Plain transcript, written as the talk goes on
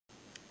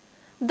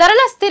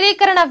ధరల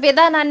స్థిరీకరణ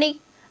విధానాన్ని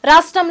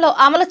రాష్ట్రంలో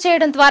అమలు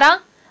చేయడం ద్వారా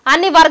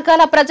అన్ని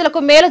వర్గాల ప్రజలకు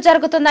మేలు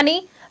జరుగుతుందని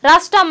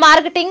రాష్ట్ర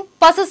మార్కెటింగ్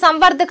పశు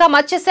సంవర్ధక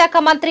మత్స్యశాఖ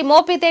మంత్రి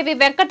మోపిదేవి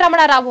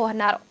వెంకటరమణారావు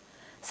అన్నారు.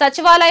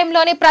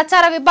 సచివాలయంలోని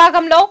ప్రచార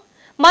విభాగంలో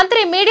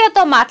మంత్రి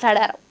మీడియాతో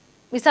మాట్లాడారు.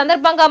 ఈ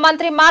సందర్భంగా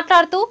మంత్రి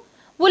మాట్లాడుతూ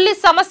ఉల్లి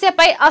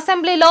సమస్యపై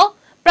అసెంబ్లీలో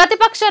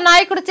ప్రతిపక్ష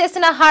నాయకుడు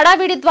చేసిన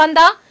హడావిడి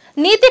ద్వంద్వ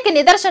నీతికి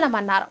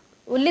నిదర్శనమన్నారు.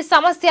 ఉల్లి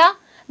సమస్య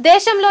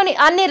దేశంలోని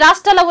అన్ని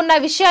రాష్ట్రాల్లో ఉన్న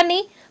విషయాన్ని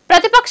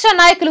ప్రతిపక్ష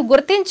నాయకులు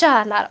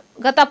గుర్తించారన్నారు.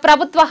 గత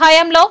ప్రభుత్వ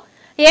హయాంలో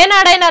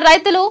ఏనాడైనా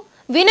రైతులు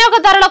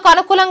వినియోగదారులకు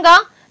అనుకూలంగా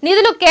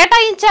నిధులు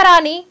కేటాయించారా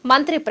అని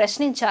మంత్రి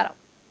ప్రశ్నించారు.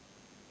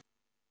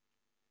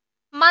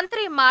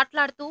 మంత్రి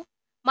మాట్లాడుతూ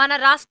మన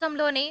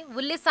రాష్ట్రంలోనే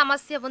ఉల్లి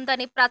సమస్య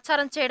ఉందని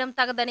ప్రచారం చేయడం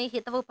తగదని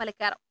హితవు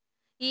పలికారు.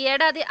 ఈ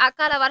ఏడాది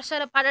అకాల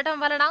వర్షాలు పడటం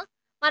వలన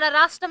మన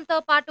రాష్ట్రంతో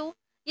పాటు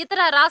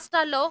ఇతర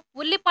రాష్ట్రాల్లో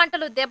ఉల్లి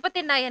పంటలు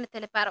దెబ్బతిన్నాయని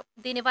తెలిపారు.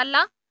 దీనివల్ల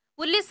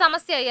ఉల్లి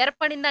సమస్య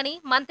ఏర్పడిందని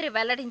మంత్రి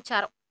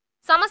వెల్లడించారు.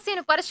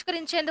 సమస్యను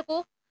పరిష్కరించేందుకు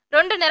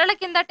 2 నెలల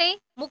కిందటే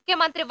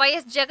ముఖ్యమంత్రి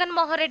వైఎస్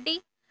జగన్మోహన్ రెడ్డి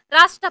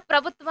రాష్ట్ర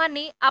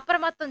ప్రభుత్వాన్ని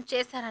అప్రమత్తం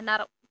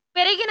చేశారన్నారు.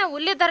 పెరిగిన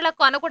ఉల్లి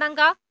ధరలకు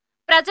అనుగుణంగా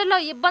ప్రజల్లో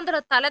ఇబ్బందులు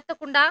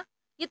తలెత్తకుండా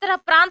ఇతర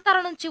ప్రాంతాల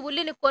నుంచి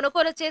ఉల్లిని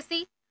కొనుగోలు చేసి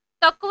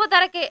తక్కువ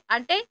ధరకే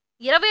అంటే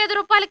 25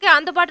 రూపాయలకే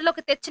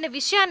అందుబాటులోకి తెచ్చిన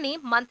విషయాన్ని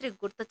మంత్రి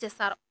గుర్తు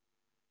చేశారు.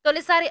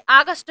 తొలిసారి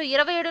ఆగస్టు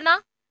 27న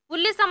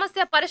ఉల్లి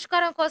సమస్య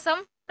పరిష్కారం కోసం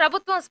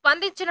ప్రభుత్వం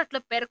స్పందించినట్లు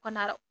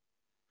పేర్కొన్నారు.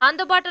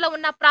 అందుబాటులో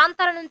ఉన్న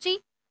ప్రాంతాల నుంచి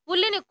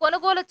ఉల్లిని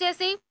కొనుగోలు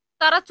చేసి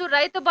తరచూ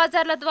రైతు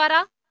బజార్ల ద్వారా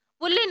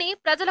ఉల్లిని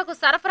ప్రజలకు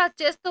సరఫరా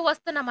చేస్తూ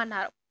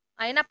వస్తున్నామన్నారు.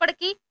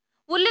 అయినప్పటికీ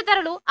ఉల్లి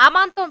ధరలు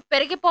అమాంతం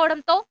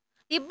పెరిగిపోవడంతో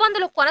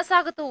ఇబ్బందులు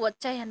కొనసాగుతూ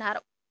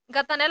వచ్చాయన్నారు.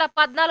 గత నెల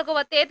 14వ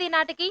తేదీ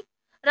నాటికి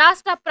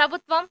రాష్ట్ర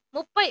ప్రభుత్వం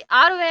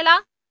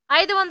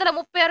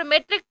 36,536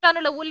 మెట్రిక్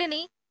టన్నుల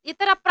ఉల్లిని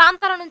ఇతర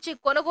ప్రాంతాల నుంచి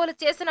కొనుగోలు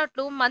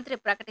చేసినట్లు మంత్రి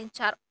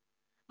ప్రకటించారు.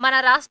 మన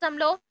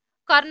రాష్ట్రంలో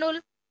కర్నూలు,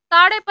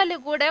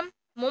 తాడేపల్లిగూడెం,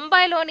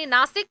 ముంబైలోని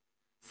నాసిక్,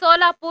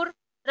 సోలాపూర్,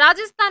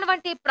 రాజస్థాన్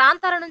వంటి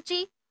ప్రాంతాల నుంచి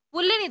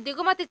ఉల్లిని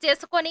దిగుమతి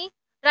చేసుకొని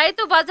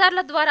రైతు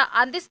బజార్ల ద్వారా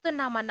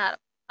అందిస్తున్నామన్నారు.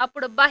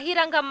 అప్పుడు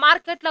బహిరంగ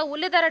మార్కెట్లో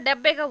ఉల్లి ధర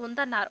 70గా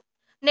ఉందన్నారు.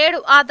 నేడు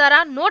ఆ ధర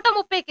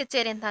 130కి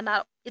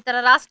చేరిందన్నారు. ఇతర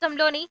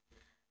రాష్ట్రంలోని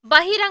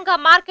బహిరంగ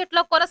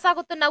మార్కెట్లో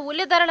కొనసాగుతున్న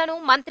ఉల్లి ధరలను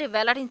మంత్రి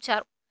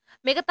వెల్లడించారు.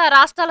 మిగతా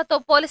రాష్ట్రాలతో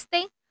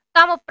పోలిస్తే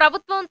తమ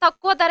ప్రభుత్వం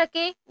తక్కువ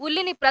ధరకే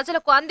ఉల్లిని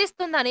ప్రజలకు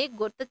అందిస్తుందని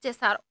గుర్తు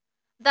చేశారు.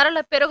 ధరల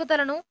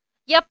పెరుగుదలను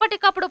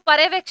ఎప్పటికప్పుడు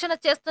పర్యవేక్షణ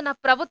చేస్తున్న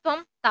ప్రభుత్వం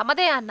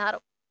తమదే అన్నారు.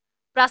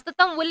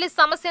 ప్రస్తుతం ఉల్లి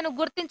సమస్యను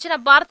గుర్తించిన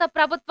భారత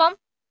ప్రభుత్వం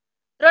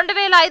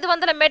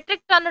 2,500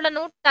 మెట్రిక్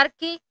టన్నులను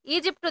టర్కీ,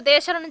 ఈజిప్టు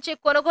దేశాల నుంచి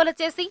కొనుగోలు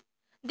చేసి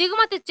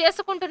దిగుమతి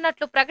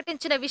చేసుకుంటున్నట్లు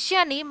ప్రకటించిన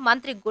విషయాన్ని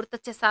మంత్రి గుర్తు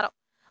చేశారు.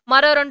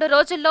 మరో 2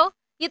 రోజుల్లో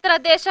ఇతర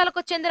దేశాలకు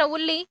చెందిన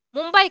ఉల్లి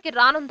ముంబైకి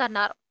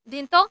రానుందన్నారు.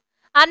 దీంతో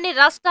అన్ని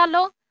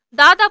రాష్ట్రాల్లో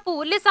దాదాపు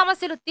ఉల్లి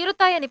సమస్యలు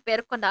తీరుతాయని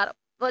పేర్కొన్నారు.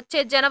 వచ్చే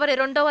జనవరి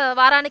 2వ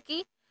వారానికి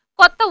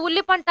కొత్త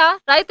ఉల్లి పంట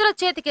రైతుల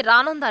చేతికి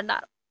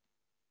రానుందన్నారు.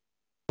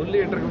 ఉల్లి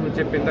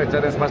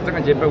చాలా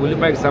స్పష్టంగా చెప్పే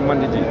ఉల్లిపాయకి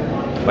సంబంధించి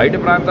బయట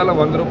ప్రాంతాల్లో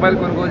 100 రూపాయలు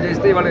కొనుగోలు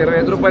చేస్తే ఇవాళ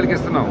 25 రూపాయలకి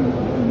ఇస్తున్నాం.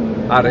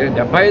 ఆ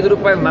 75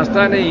 రూపాయల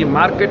నష్టాన్ని ఈ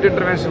మార్కెట్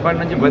ఇంటర్వెన్షన్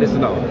ఫండ్ నుంచి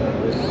భరిస్తున్నాం.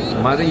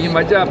 మరి ఈ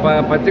మధ్య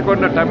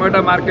పత్తికొండ టమాటా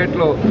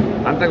మార్కెట్లో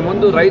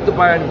అంతకుముందు రైతు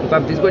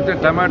తను తీసుకొచ్చిన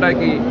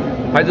టమాటాకి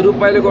 10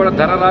 రూపాయలు కూడా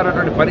ధర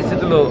రానటువంటి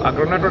పరిస్థితుల్లో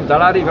అక్కడ ఉన్నటువంటి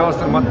దళారీ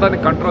వ్యవస్థను మొత్తాన్ని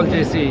కంట్రోల్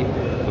చేసి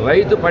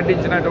రైతు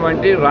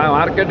పండించినటువంటి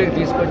మార్కెట్కి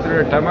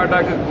తీసుకొచ్చిన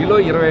టమాటాకు కిలో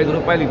 25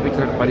 రూపాయలు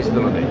ఇప్పించిన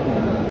పరిస్థితులు ఉన్నాయి.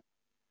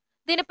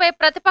 దీనిపై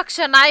ప్రతిపక్ష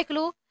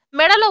నాయకులు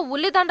మెడలో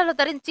ఉల్లిదండలు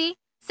ధరించి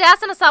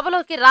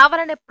శాసనసభలోకి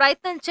రావాలనే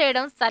ప్రయత్నం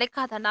చేయడం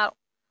సరికాదన్నారు.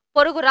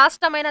 పొరుగు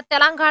రాష్ట్రమైన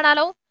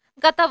తెలంగాణలో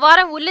గత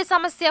వారం ఉల్లి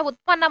సమస్య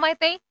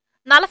ఉత్పన్నమైతే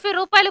 40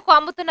 రూపాయలకు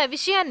అమ్ముతున్న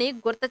విషయాన్ని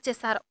గుర్తు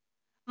చేశారు.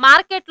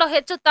 మార్కెట్లో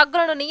హెచ్చు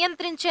తగ్గులను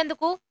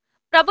నియంత్రించేందుకు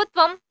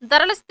ప్రభుత్వం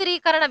ధరల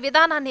స్థిరీకరణ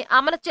విధానాన్ని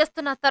అమలు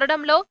చేస్తున్న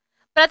తరుణంలో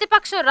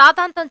ప్రతిపక్షం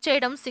రాద్ధాంతం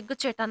చేయడం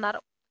సిగ్గుచేటన్నారు.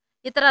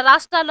 ఇతర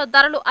రాష్ట్రాల్లో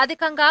ధరలు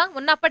అధికంగా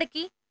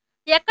ఉన్నప్పటికీ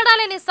ఎక్కడా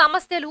లేని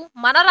సమస్యలు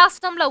మన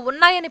రాష్ట్రంలో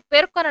ఉన్నాయని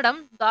పేర్కొనడం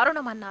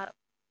దారుణమన్నారు.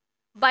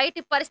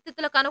 బయటి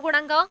పరిస్థితులకు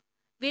అనుగుణంగా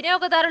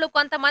వినియోగదారులు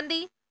కొంతమంది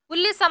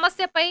ఉల్లి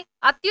సమస్యపై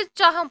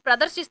అత్యుత్సాహం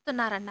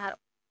ప్రదర్శిస్తున్నారన్నారు.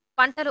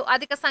 పంటలు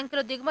అధిక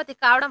సంఖ్యలో దిగుమతి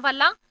కావడం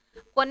వల్ల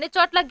కొన్ని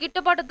చోట్ల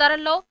గిట్టుబాటు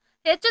ధరల్లో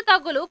హెచ్చు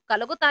తగ్గులు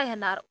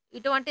కలుగుతాయన్నారు.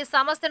 ఇటువంటి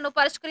సమస్యలను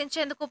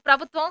పరిష్కరించేందుకు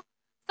ప్రభుత్వం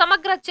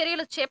సమగ్ర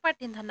చర్యలు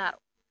చేపట్టిందన్నారు.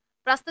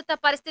 ప్రస్తుత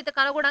పరిస్థితికి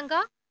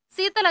అనుగుణంగా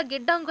శీతల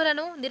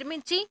గిడ్డంగులను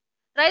నిర్మించి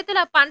రైతుల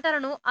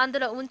పంటలను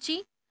అందులో ఉంచి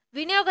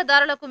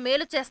వినియోగదారులకు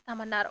మేలు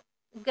చేస్తామన్నారు.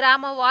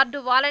 గ్రామ వార్డు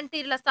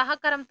వాలంటీర్ల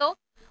సహకారంతో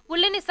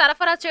ఉల్లిని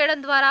సరఫరా చేయడం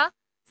ద్వారా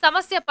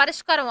సమస్య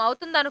పరిష్కారం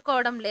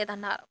అవుతుందనుకోవడం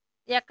లేదన్నారు.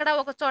 ఎక్కడా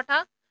ఒక చోట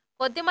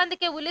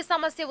కొద్దిమందికే ఉల్లి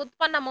సమస్య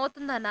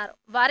ఉత్పన్నమవుతుందన్నారు.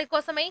 వారి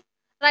కోసమే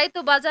రైతు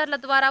బజార్ల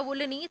ద్వారా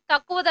ఉల్లిని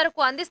తక్కువ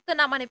ధరకు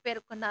అందిస్తున్నామని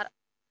పేర్కొన్నారు.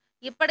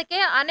 ఇప్పటికే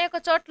అనేక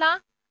చోట్ల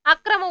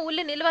అక్రమ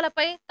ఉల్లి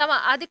నిల్వలపై తమ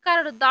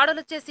అధికారులు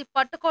దాడులు చేసి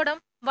పట్టుకోవడం,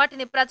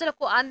 వాటిని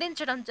ప్రజలకు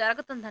అందించడం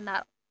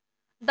జరుగుతుందన్నారు.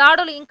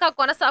 దాడులు ఇంకా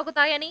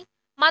కొనసాగుతాయని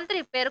మంత్రి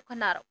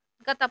పేర్కొన్నారు.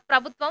 గత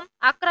ప్రభుత్వం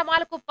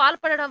అక్రమాలకు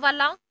పాల్పడడం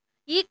వల్ల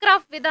ఈ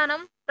క్రాప్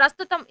విధానం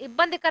ప్రస్తుతం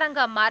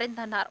ఇబ్బందికరంగా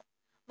మారిందన్నారు.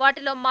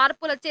 వాటిలో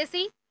మార్పులు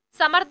చేసి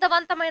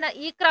సమర్థవంతమైన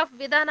ఈ క్రాప్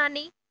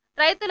విధానాన్ని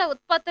రైతుల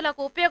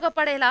ఉత్పత్తులకు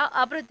ఉపయోగపడేలా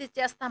అభివృద్ధి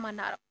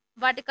చేస్తామన్నారు.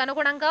 వాటికి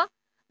అనుగుణంగా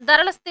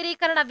ధరల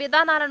స్థిరీకరణ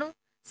విధానాలను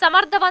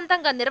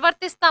సమర్థవంతంగా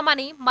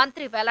నిర్వర్తిస్తామని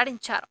మంత్రి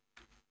వెల్లడించారు.